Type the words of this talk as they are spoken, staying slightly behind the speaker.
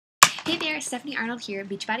Hey there, Stephanie Arnold here,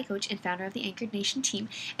 Beachbody coach and founder of the Anchored Nation team,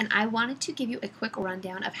 and I wanted to give you a quick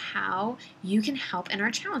rundown of how you can help in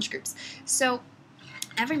our challenge groups. So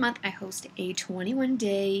every month I host a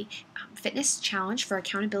 21-day fitness challenge for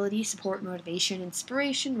accountability, support, motivation,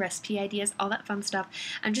 inspiration, recipe ideas, all that fun stuff.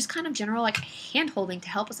 I'm just kind of general like hand-holding to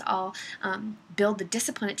help us all build the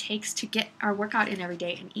discipline it takes to get our workout in every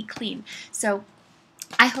day and eat clean. So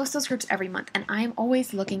I host those groups every month, and I am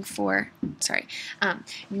always looking for,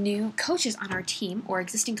 new coaches on our team or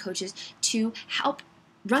existing coaches to help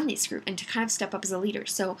run this group and to kind of step up as a leader.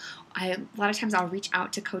 So a lot of times I'll reach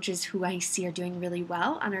out to coaches who I see are doing really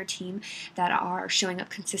well on our team, that are showing up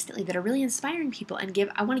consistently, that are really inspiring people, and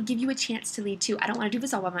I want to give you a chance to lead too. I don't want to do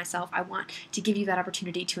this all by myself. I want to give you that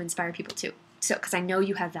opportunity to inspire people too. So, because I know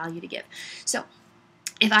you have value to give. So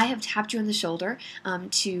if I have tapped you on the shoulder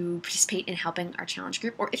to participate in helping our challenge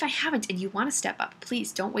group, or if I haven't and you want to step up,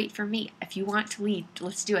 please don't wait for me. If you want to lead,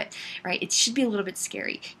 let's do it, right? It should be a little bit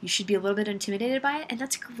scary. You should be a little bit intimidated by it, and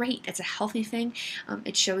that's great. It's a healthy thing.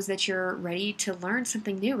 It shows that you're ready to learn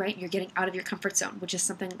something new, right? You're getting out of your comfort zone, which is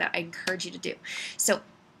something that I encourage you to do. So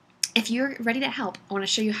if you're ready to help, I want to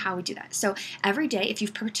show you how we do that. So every day, if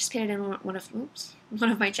you've participated in one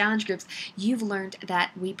of my challenge groups, you've learned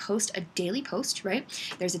that we post a daily post, right?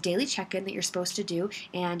 There's a daily check-in that you're supposed to do,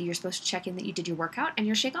 and you're supposed to check in that you did your workout and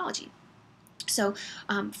your Shakeology. So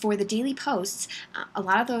for the daily posts, a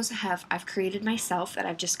lot of those I've created myself, that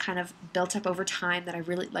I've just kind of built up over time, that I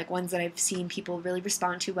really like, ones that I've seen people really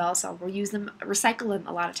respond to well, so I'll reuse them, recycle them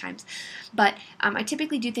a lot of times. But I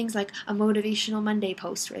typically do things like a motivational Monday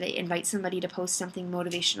post, where they invite somebody to post something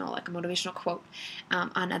motivational, like a motivational quote.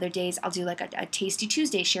 On other days, I'll do like a Tasty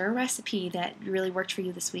Tuesday, share a recipe that really worked for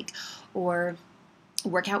you this week, or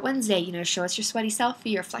Workout Wednesday, show us your sweaty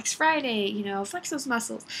selfie, or Flex Friday, flex those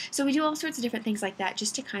muscles. So we do all sorts of different things like that,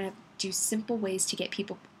 just to kind of do simple ways to get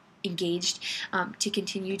people engaged, to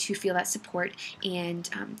continue to feel that support and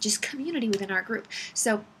just community within our group.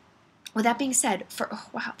 So with that being said, oh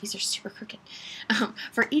wow, these are super crooked.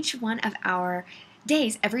 For each one of our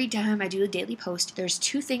days, every time I do a daily post, there's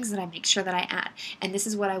two things that I make sure that I add, and this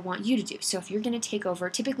is what I want you to do. So if you're going to take over,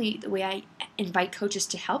 typically the way I invite coaches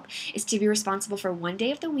to help is to be responsible for one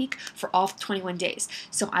day of the week for all 21 days.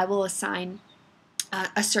 So I will assign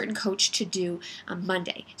a certain coach to do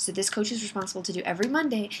Monday. So this coach is responsible to do every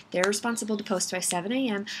Monday. They're responsible to post by 7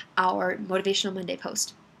 a.m. our motivational Monday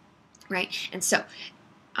post, right? And so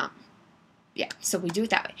yeah, so we do it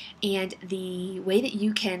that way. And the way that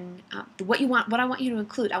you can, what I want you to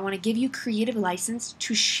include, I want to give you creative license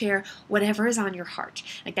to share whatever is on your heart.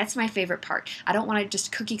 Like, that's my favorite part. I don't want to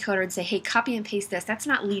just cookie cutter and say, hey, copy and paste this. That's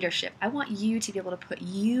not leadership. I want you to be able to put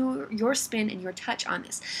your spin and your touch on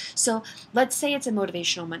this. So let's say it's a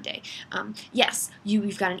motivational Monday. Yes,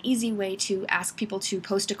 you've got an easy way to ask people to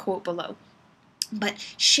post a quote below. But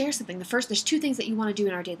share something. There's two things that you want to do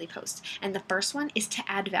in our daily posts. And the first one is to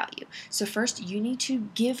add value. So first, you need to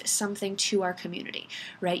give something to our community,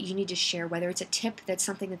 right? You need to share, whether it's a tip that's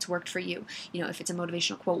something that's worked for you, if it's a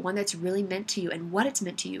motivational quote, one that's really meant to you and what it's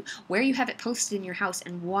meant to you, where you have it posted in your house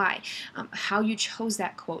and why, how you chose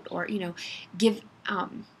that quote, or, give,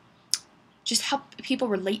 just help people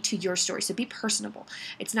relate to your story. So be personable.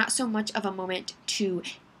 It's not so much of a moment to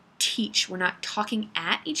teach. We're not talking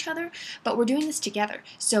at each other, but we're doing this together.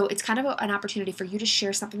 So it's kind of an opportunity for you to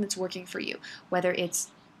share something that's working for you, whether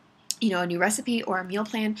it's a new recipe or a meal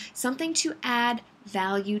plan, something to add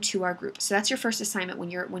value to our group. So that's your first assignment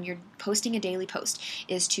when you're posting a daily post,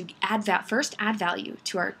 is to add value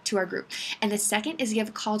to our group. And the second is give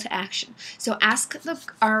a call to action. So ask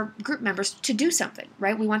our group members to do something,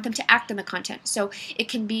 right? We want them to act on the content. So it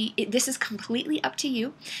can be, this is completely up to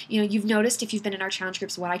you. You've noticed, if you've been in our challenge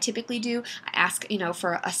groups, what I typically do, I ask,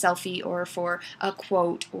 for a selfie or for a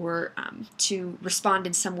quote, or to respond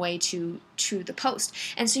in some way to the post.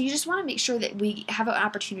 And so you just want to make sure that we have an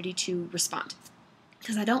opportunity to respond.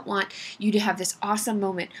 Because I don't want you to have this awesome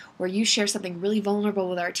moment where you share something really vulnerable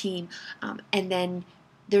with our team, and then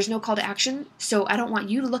there's no call to action. So I don't want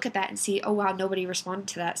you to look at that and see, oh wow, nobody responded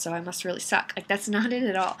to that, so I must really suck. Like, that's not it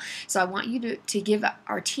at all. So I want you to give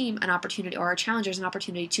our team an opportunity, or our challengers an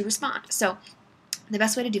opportunity to respond. So the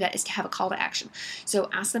best way to do that is to have a call to action. So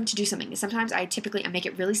ask them to do something. Sometimes I make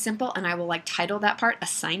it really simple, and I will title that part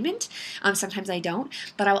assignment. Sometimes I don't,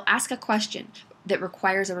 but I will ask a question that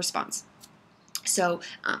requires a response. So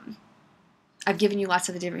I've given you lots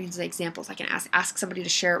of the different examples. I can ask somebody to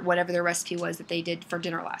share whatever their recipe was that they did for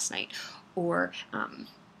dinner last night, or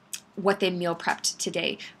what they meal prepped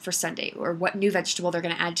today for Sunday, or what new vegetable they're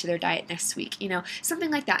going to add to their diet next week,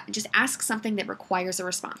 something like that. Just ask something that requires a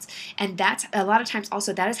response. And that's a lot of times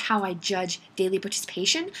also, that is how I judge daily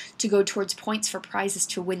participation to go towards points for prizes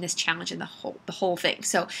to win this challenge and the whole thing.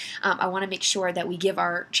 So I want to make sure that we give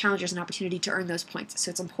our challengers an opportunity to earn those points. So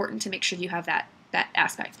it's important to make sure you have that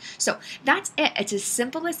aspect. So that's it. It's as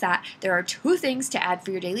simple as that. There are 2 things to add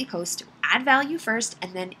for your daily post. Add value first,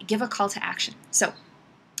 and then give a call to action. So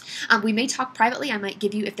we may talk privately. I might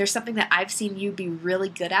give you, if there's something that I've seen you be really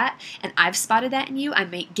good at and I've spotted that in you, I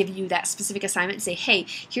might give you that specific assignment and say, hey,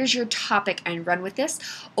 here's your topic and run with this.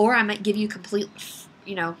 Or I might give you complete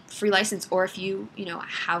free license, or if you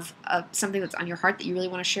have something that's on your heart that you really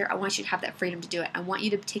want to share, I want you to have that freedom to do it. I want you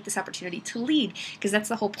to take this opportunity to lead, because that's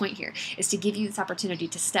the whole point here, is to give you this opportunity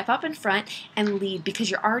to step up in front and lead, because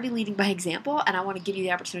you're already leading by example, and I want to give you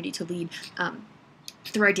the opportunity to lead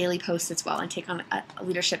through our daily posts as well, and take on a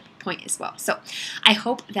leadership point as well. So I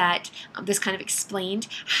hope that this kind of explained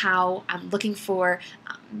how I'm looking for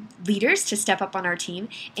leaders to step up on our team,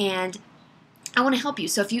 and I want to help you.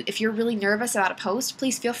 So if you're really nervous about a post,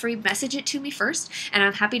 please feel free to message it to me first, and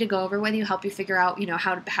I'm happy to go over with you, help you figure out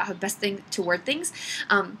how the best thing to word things.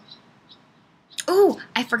 Oh,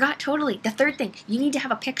 I forgot totally. The third thing, you need to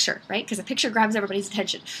have a picture, right? Because a picture grabs everybody's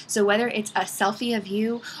attention. So whether it's a selfie of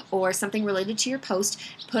you or something related to your post,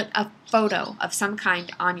 put a photo of some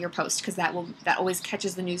kind on your post, because that always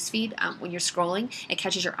catches the news feed when you're scrolling. It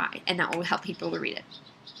catches your eye, and that will help people to read it.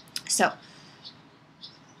 So,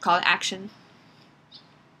 call to action.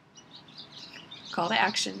 Call to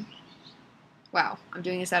action. Wow, I'm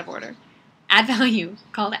doing this out of order. Add value,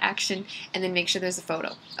 call to action, and then make sure there's a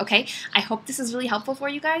photo. Okay? I hope this is really helpful for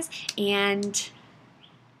you guys, and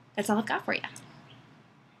that's all I've got for you.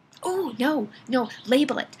 Oh, no,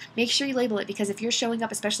 label it. Make sure you label it, because if you're showing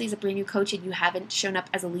up, especially as a brand new coach, and you haven't shown up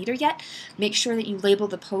as a leader yet, make sure that you label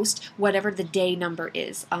the post whatever the day number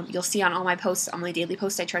is. You'll see on all my posts, on my daily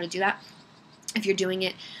posts, I try to do that. If you're doing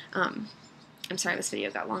it, I'm sorry, this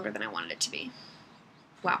video got longer than I wanted it to be.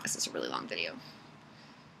 Wow, this is a really long video.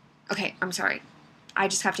 Okay, I'm sorry. I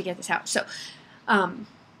just have to get this out. So,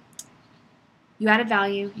 you added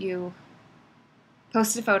value, you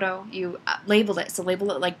posted a photo, you labeled it, so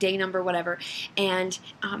label it like day number, whatever, and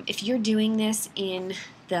if you're doing this in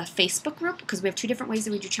the Facebook group, because we have 2 different ways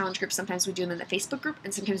that we do challenge groups. Sometimes we do them in the Facebook group,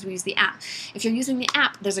 and sometimes we use the app. If you're using the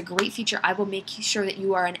app, there's a great feature. I will make sure that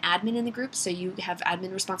you are an admin in the group, so you have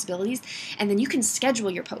admin responsibilities, and then you can schedule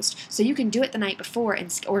your post. So you can do it the night before,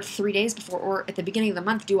 or 3 days before, or at the beginning of the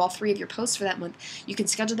month, do all 3 of your posts for that month. You can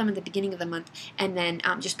schedule them at the beginning of the month, and then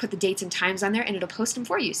just put the dates and times on there, and it'll post them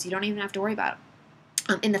for you, so you don't even have to worry about it.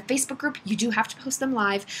 In the Facebook group, you do have to post them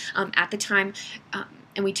live at the time,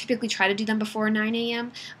 and we typically try to do them before 9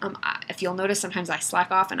 a.m. If you'll notice, sometimes I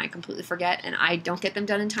slack off and I completely forget, and I don't get them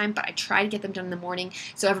done in time, but I try to get them done in the morning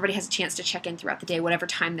so everybody has a chance to check in throughout the day, whatever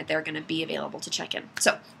time that they're going to be available to check in.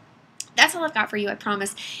 So that's all I've got for you, I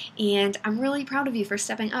promise, and I'm really proud of you for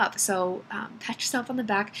stepping up. So pat yourself on the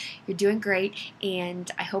back. You're doing great,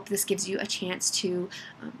 and I hope this gives you a chance to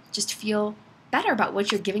just feel better about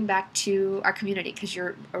what you're giving back to our community, because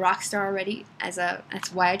you're a rock star already.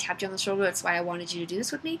 That's why I tapped you on the shoulder. That's why I wanted you to do this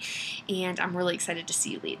with me, and I'm really excited to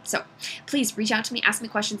see you lead. So please reach out to me, ask me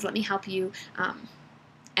questions, let me help you,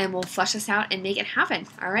 and we'll flush this out and make it happen.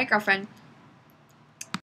 All right, girlfriend.